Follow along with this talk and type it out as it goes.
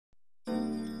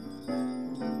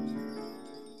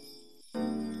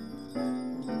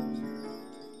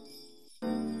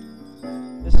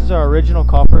is our original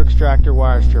copper extractor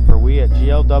wire stripper we at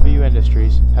GLW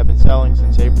Industries have been selling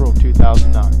since April of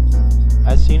 2009.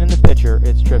 As seen in the picture,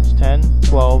 it strips 10,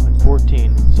 12, and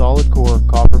 14 solid core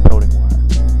copper building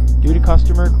wire. Due to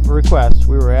customer requests,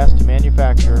 we were asked to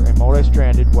manufacture a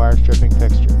multi-stranded wire stripping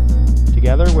fixture.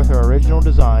 Together with our original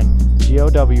design,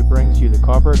 GLW brings you the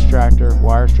copper extractor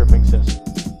wire stripping system.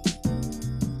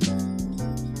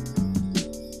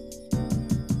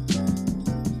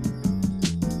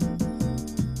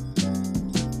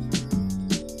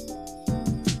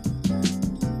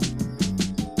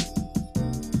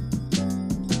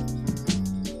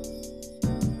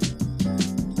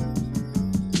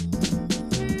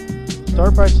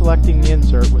 Start by selecting the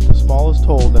insert with the smallest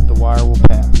hole that the wire will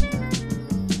pass.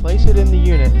 Place it in the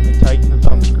unit and tighten the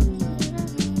thumb screw.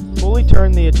 Fully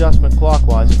turn the adjustment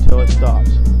clockwise until it stops,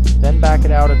 then back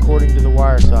it out according to the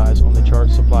wire size on the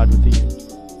chart supplied with the unit.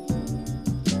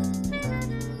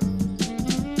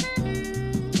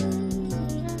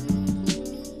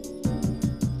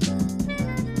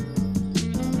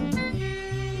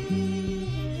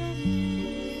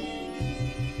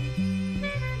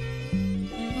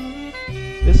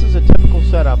 This is a typical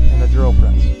setup in a drill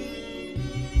press.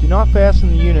 Do not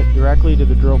fasten the unit directly to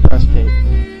the drill press table.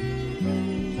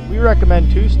 We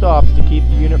recommend 2 stops to keep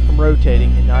the unit from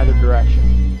rotating in either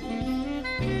direction.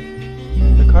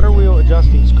 The cutter wheel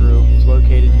adjusting screw is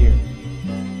located here.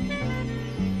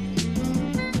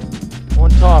 On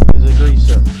top is a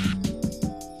greaser.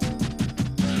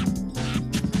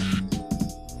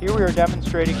 Here we are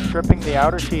demonstrating stripping the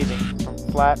outer sheathing from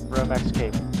flat Romex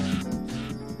cable.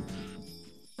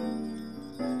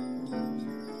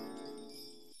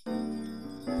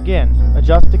 Again,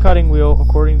 adjust the cutting wheel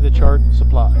according to the chart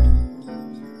supplied.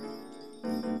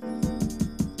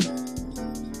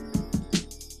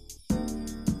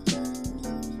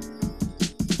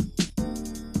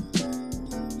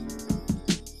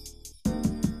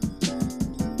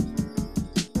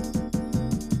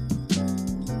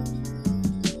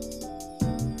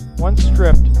 Once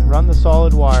stripped, run the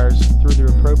solid wires through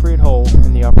the appropriate hole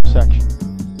in the upper section.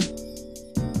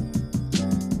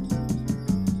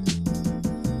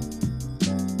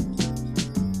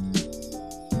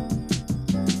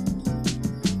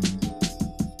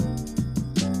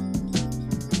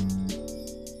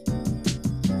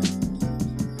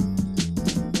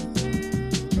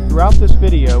 Throughout this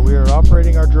video, we are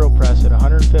operating our drill press at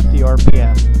 150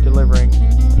 RPM, delivering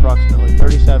approximately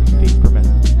 37 feet per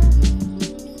minute.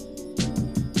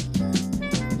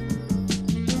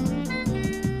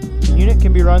 The unit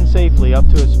can be run safely up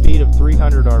to a speed of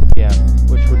 300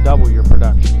 RPM, which would double your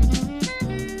production.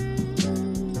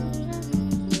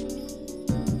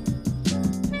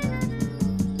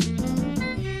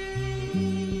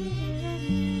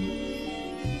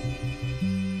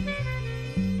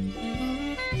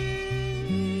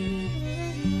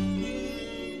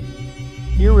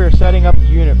 Here we are setting up the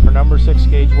unit for number 6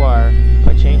 gauge wire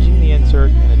by changing the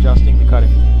insert and adjusting the cutting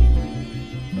wheel.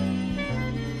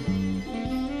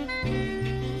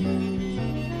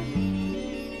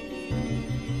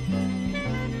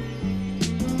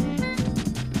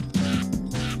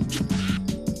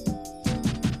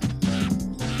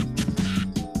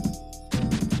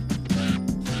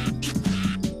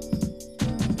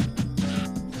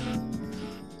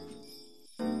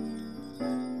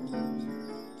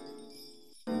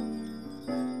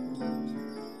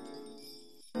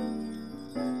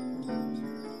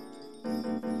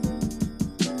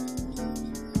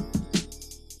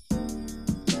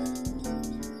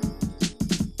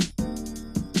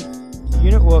 The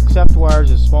unit will accept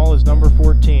wires as small as number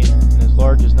 14 and as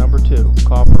large as number 2,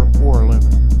 copper or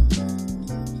aluminum.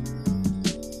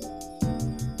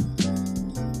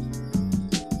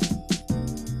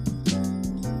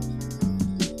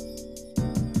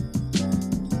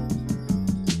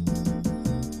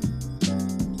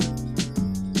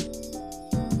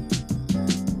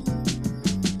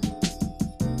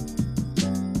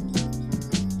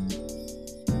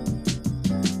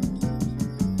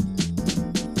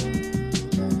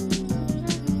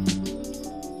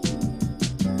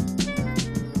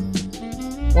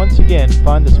 Once again,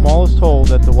 find the smallest hole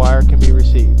that the wire can be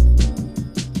received.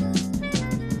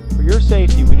 For your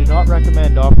safety, we do not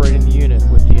recommend operating the unit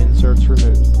with the inserts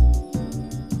removed.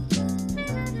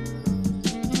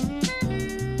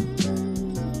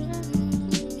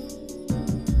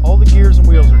 All the gears and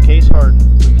wheels are case hardened,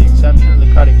 with the exception of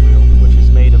the cutting wheel, which is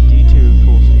made of D2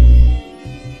 tool steel.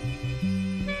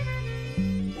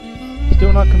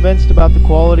 Still not convinced about the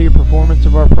quality or performance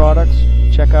of our products?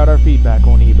 Check out our feedback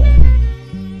on eBay.